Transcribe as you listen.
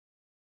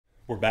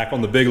We're back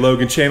on the Big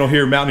Logan channel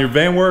here at Mountaineer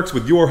Van Works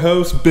with your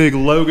host, Big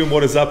Logan.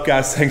 What is up,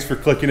 guys? Thanks for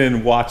clicking in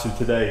and watching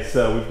today.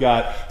 So we've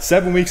got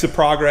 7 weeks of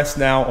progress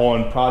now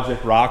on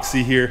Project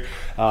Roxy here.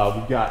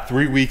 We've got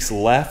 3 weeks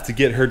left to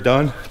get her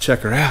done.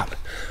 Check her out.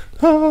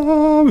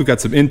 We've got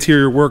some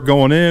interior work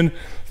going in,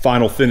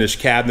 final finish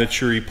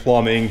cabinetry,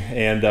 plumbing,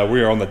 and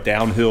we are on the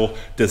downhill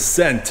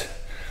descent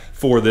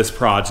for this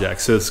project.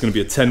 So it's going to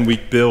be a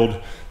 10-week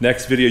build.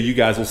 Next video you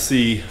guys will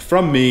see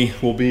from me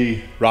will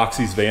be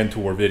Roxy's van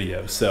tour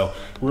video. So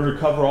we're going to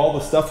cover all the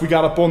stuff we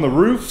got up on the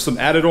roof, some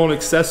added on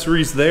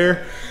accessories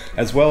there,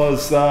 as well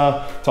as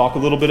talk a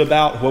little bit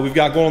about what we've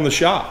got going on in the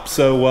shop.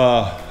 So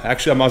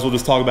actually I might as well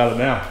just talk about it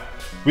now.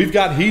 We've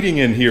got heating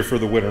in here for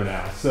the winter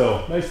now.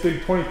 So nice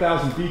big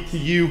 20,000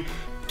 BTU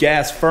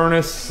gas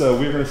furnace. So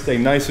we're going to stay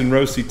nice and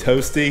roasty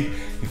toasty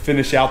and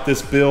finish out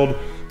this build.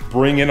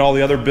 Bring in all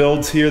the other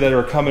builds here that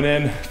are coming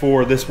in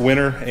for this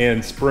winter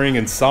and spring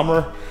and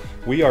summer.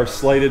 We are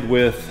slated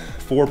with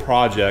 4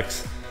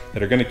 projects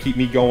that are gonna keep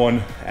me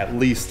going at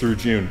least through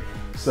June.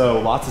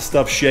 So lots of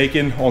stuff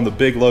shaking on the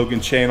Big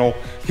Logan channel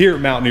here at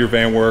Mountaineer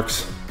Van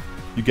Works.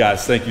 You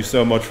guys, thank you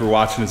so much for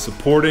watching and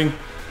supporting.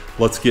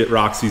 Let's get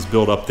Roxy's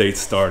build update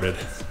started.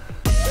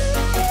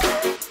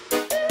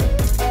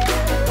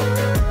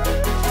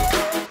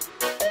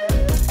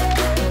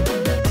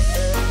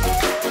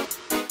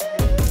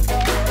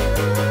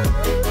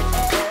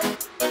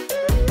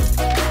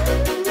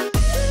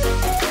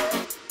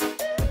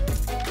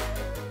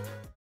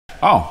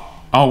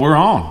 Oh, we're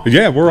on.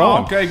 Yeah, we're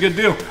on. Okay, good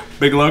deal.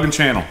 Big Logan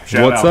channel.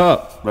 What's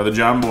up? Brother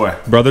John Boy.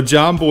 Brother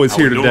John Boy's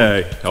here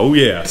today. Oh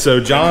yeah. So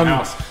John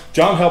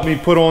helped me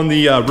put on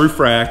the roof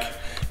rack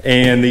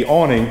and the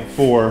awning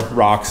for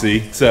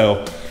Roxy.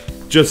 So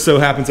just so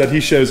happens that he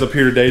shows up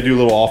here today to do a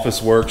little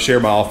office work, share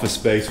my office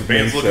space with me.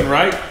 Van's looking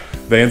right.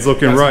 Van's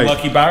looking right.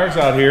 Lucky buyers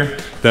out here.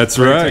 That's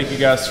right. Take you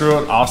guys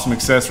through it. Awesome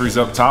accessories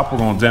up top. We're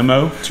going to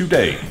demo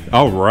today.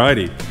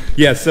 Alrighty.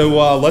 Yeah,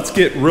 so let's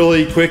get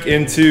really quick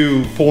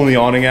into pulling the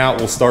awning out.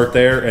 We'll start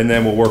there and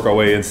then we'll work our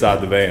way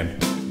inside the van.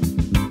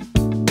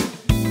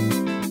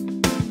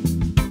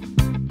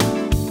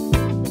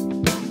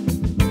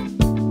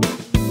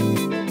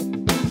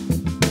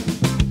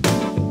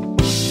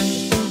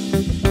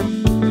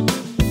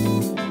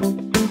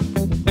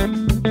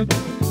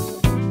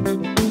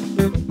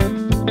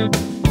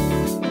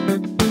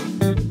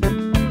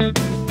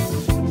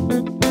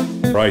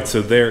 Right,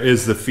 so there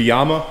is the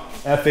Fiamma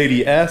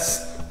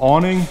F80S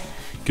awning. You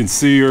can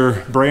see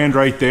your brand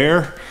right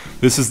there.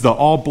 This is the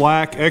all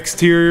black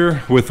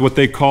exterior with what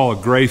they call a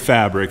gray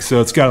fabric.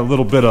 So it's got a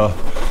little bit of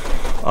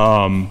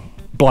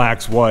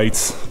blacks,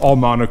 whites, all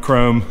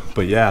monochrome.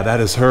 But yeah, that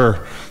is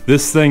her.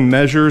 This thing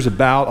measures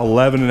about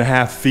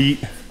 11.5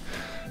 feet.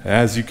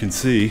 As you can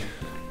see,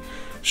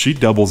 she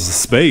doubles the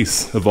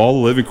space of all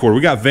the living quarter.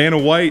 We got Vanna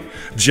White,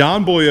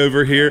 John Boy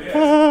over here.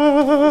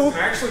 This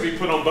can actually be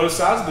put on both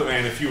sides of the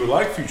van if you would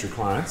like, future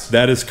clients.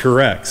 That is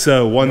correct.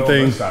 So one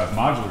thing, both sides,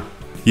 modular.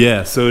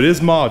 Yeah, so it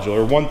is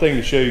modular. One thing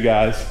to show you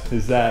guys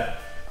is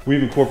that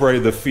we've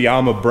incorporated the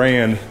Fiamma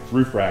brand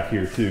roof rack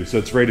here too. So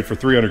it's rated for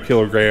 300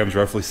 kilograms,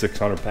 roughly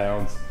 600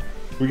 pounds.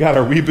 We got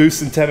our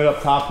WeBoost antenna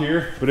up top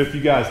here, but if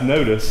you guys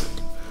notice,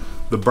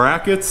 the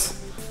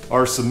brackets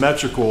are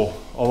symmetrical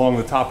along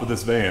the top of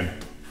this van.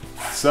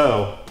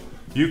 So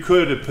you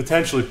could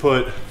potentially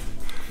put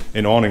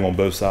an awning on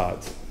both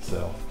sides.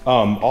 So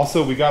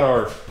also we got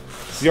our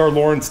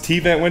Lawrence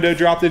T-vent window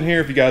dropped in here.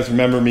 If you guys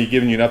remember me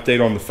giving you an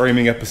update on the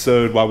framing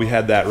episode while we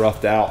had that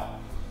roughed out,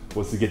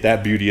 was to get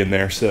that beauty in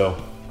there.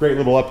 So great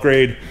little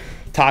upgrade,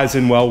 ties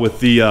in well with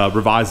the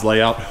revised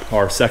layout,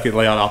 our second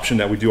layout option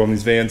that we do on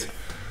these vans.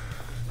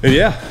 And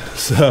yeah,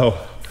 so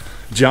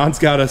John's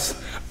got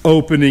us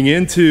opening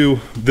into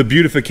the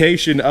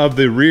beautification of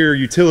the rear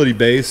utility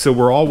base. So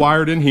we're all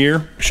wired in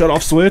here, shut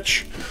off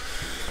switch,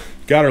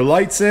 got our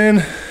lights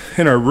in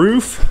and our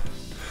roof.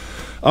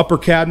 Upper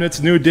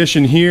cabinets, new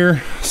addition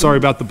here. Sorry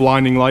about the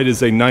blinding light,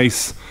 is a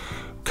nice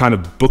kind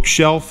of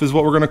bookshelf is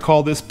what we're gonna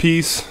call this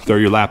piece. Throw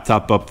your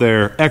laptop up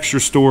there, extra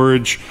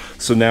storage.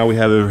 So now we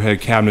have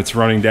overhead cabinets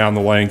running down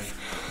the length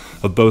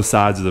of both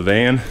sides of the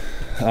van.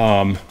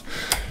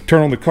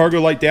 Turn on the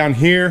cargo light down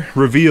here,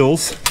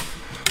 reveals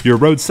your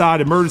roadside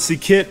emergency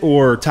kit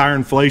or tire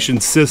inflation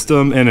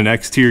system and an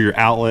exterior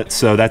outlet.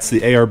 So that's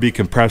the ARB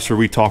compressor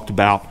we talked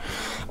about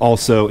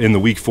also in the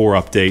week 4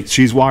 update.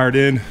 She's wired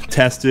in,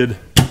 tested,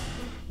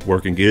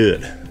 working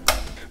good.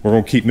 We're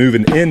gonna keep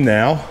moving in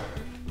now.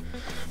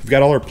 We've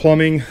got all our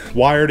plumbing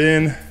wired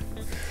in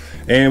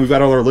and we've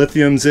got all our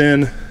lithiums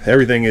in.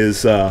 Everything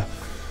is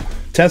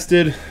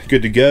tested,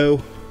 good to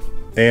go.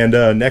 And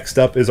next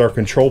up is our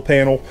control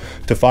panel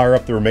to fire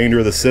up the remainder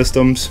of the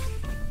systems.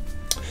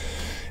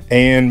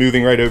 And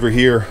moving right over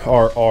here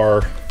are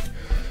our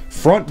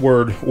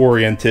frontward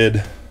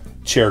oriented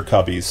chair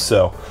cubbies.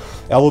 So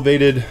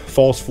elevated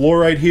false floor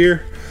right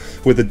here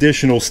with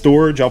additional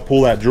storage. I'll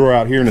pull that drawer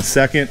out here in a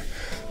second,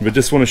 but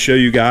just want to show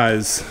you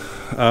guys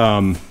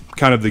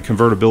kind of the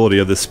convertibility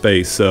of this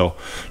space. So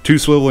 2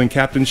 swiveling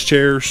captain's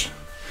chairs,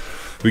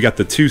 We got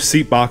the 2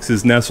 seat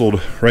boxes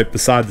nestled right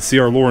beside the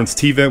CR Lawrence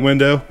T-vent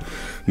window.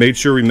 Made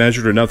sure we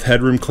measured enough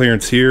headroom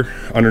clearance here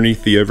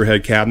underneath the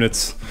overhead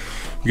cabinets.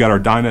 We got our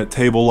dinette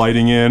table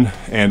lighting in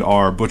and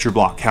our butcher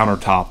block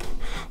countertop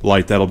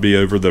light that'll be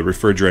over the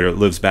refrigerator that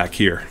lives back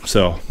here.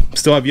 So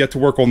still have yet to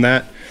work on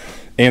that.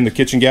 And the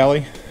kitchen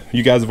galley.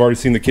 You guys have already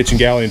seen the kitchen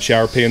galley and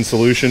shower pan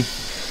solution.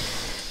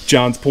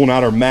 John's pulling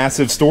out our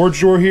massive storage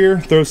drawer here.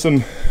 Throw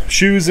some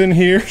shoes in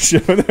here.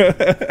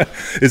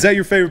 Is that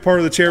your favorite part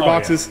of the chair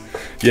boxes?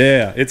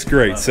 Yeah, it's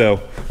great.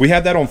 So we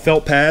have that on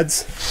felt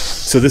pads.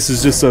 So this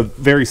is just a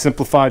very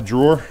simplified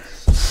drawer.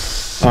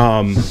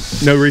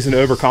 No reason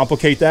to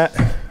overcomplicate that.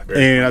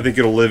 And I think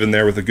it'll live in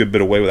there with a good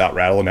bit of weight without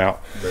rattling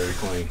out. Very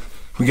clean.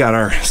 We got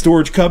our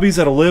storage cubbies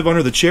that'll live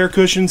under the chair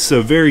cushions.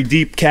 So very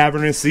deep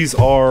cavernous. These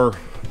are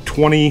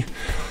 20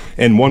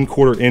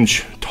 1/4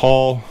 inch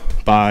tall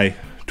by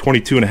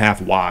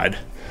 22.5 wide.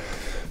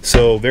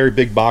 So very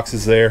big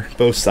boxes there,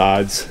 both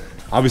sides.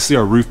 Obviously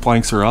our roof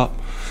planks are up.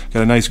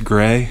 Got a nice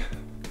gray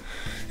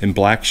and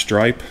black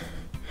stripe.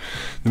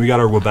 Then we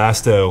got our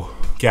Webasto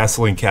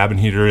gasoline cabin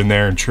heater in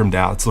there and trimmed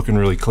out. It's looking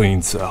really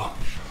clean. So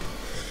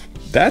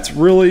that's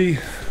really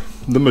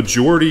the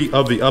majority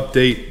of the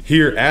update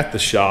here at the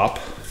shop.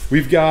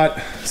 We've got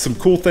some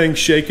cool things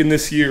shaking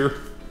this year.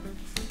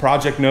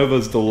 Project Nova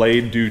is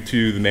delayed due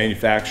to the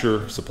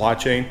manufacturer supply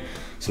chain.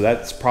 So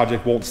that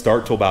project won't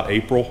start till about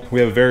April.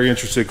 We have a very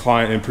interested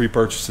client in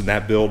pre-purchasing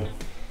that build.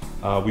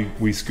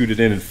 We scooted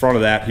in front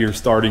of that here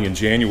starting in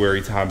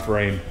January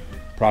timeframe.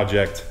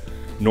 Project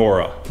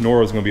Nora.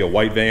 Nora is gonna be a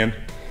white van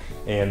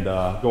and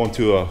going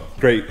to a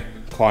great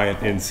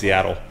client in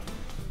Seattle.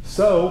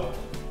 So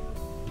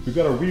we've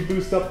got our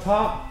Reboost up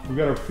top. We've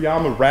got our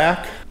Fiamma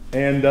rack.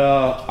 And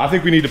I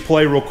think we need to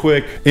play real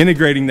quick,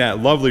 integrating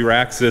that lovely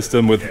rack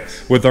system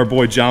with our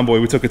boy John Boy.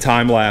 We took a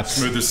time lapse.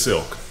 Smooth as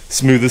silk.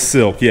 Smooth as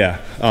silk, yeah.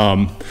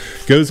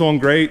 Goes on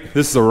great.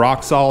 This is a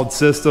rock solid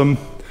system.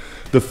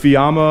 The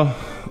Fiamma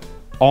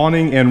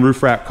awning and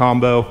roof rack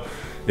combo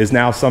is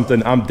now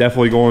something I'm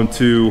definitely going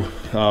to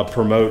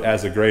promote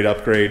as a great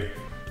upgrade.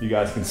 You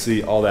guys can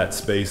see all that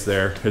space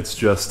there. It's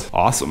just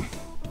awesome.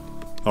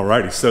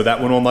 Alrighty, so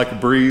that went on like a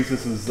breeze.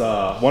 This is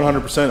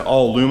 100%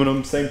 all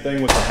aluminum. Same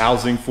thing with the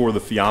housing for the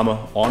Fiamma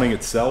awning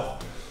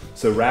itself.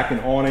 So rack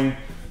and awning,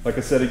 like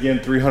I said again,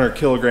 300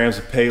 kilograms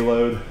of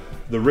payload.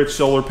 The rich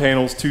solar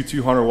panels,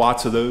 200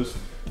 watts of those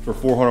for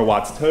 400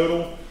 watts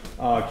total.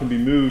 Can be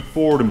moved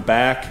forward and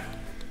back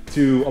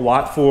to a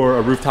lot for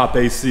a rooftop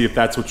AC if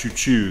that's what you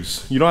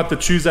choose. You don't have to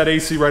choose that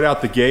AC right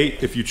out the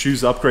gate. If you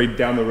choose to upgrade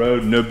down the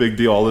road, no big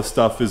deal. All this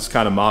stuff is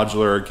kind of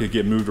modular. It could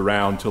get moved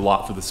around to a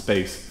lot for the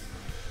space.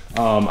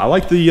 I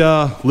like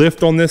the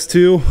lift on this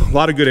too. A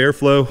lot of good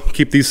airflow.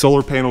 Keep these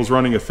solar panels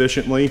running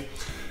efficiently.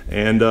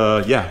 And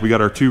yeah, we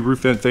got our 2 roof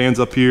vent fans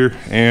up here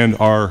and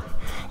our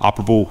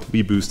operable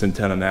Reboost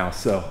antenna now.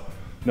 So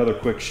another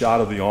quick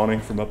shot of the awning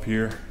from up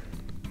here.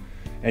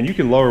 And you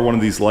can lower one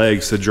of these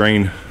legs to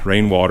drain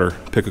rainwater,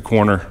 pick a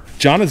corner.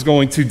 John is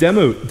going to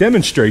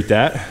demonstrate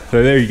that.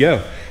 So there you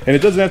go. And it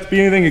doesn't have to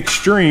be anything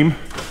extreme.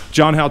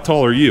 John, how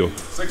tall are you?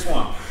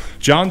 6'1".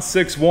 John's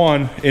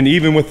 6'1", and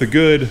even with the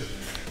good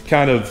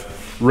kind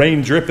of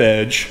rain drip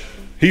edge,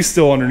 he's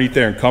still underneath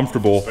there and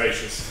comfortable.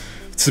 Spacious.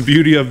 It's the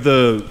beauty of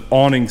the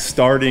awning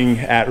starting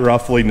at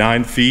roughly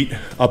 9 feet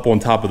up on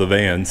top of the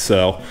van.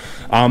 So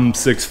I'm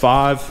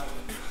 6'5".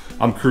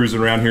 I'm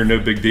cruising around here, no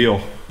big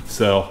deal.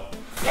 So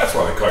That's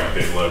why they call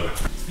you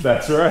BigLogan.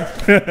 that's right.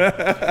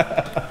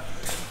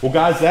 Well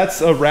guys,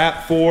 that's a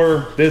wrap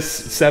for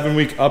this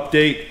 7-week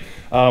update.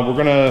 We're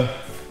gonna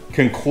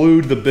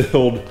conclude the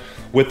build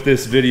with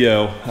this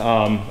video.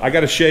 I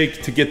got a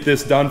shake to get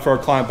this done for our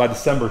client by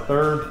December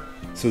 3rd.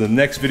 So the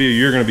next video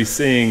you're gonna be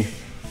seeing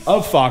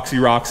of Foxy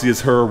Roxy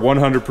is her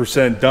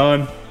 100%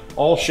 done,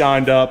 all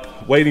shined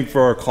up, waiting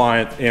for our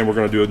client, and we're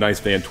gonna do a nice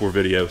van tour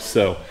video.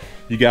 So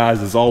you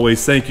guys, as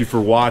always, thank you for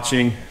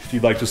watching. If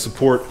you'd like to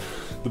support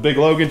the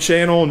BigLogan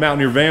channel and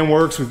Mountaineer Van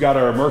Works, we've got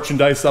our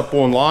merchandise up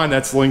online.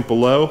 That's linked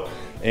below.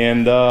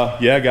 And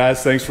yeah,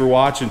 guys, thanks for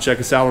watching. Check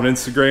us out on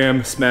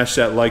Instagram. Smash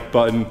that like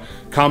button.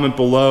 Comment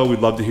below. We'd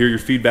love to hear your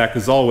feedback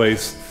as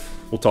always.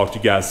 We'll talk to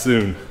you guys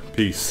soon.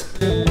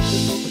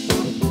 Peace.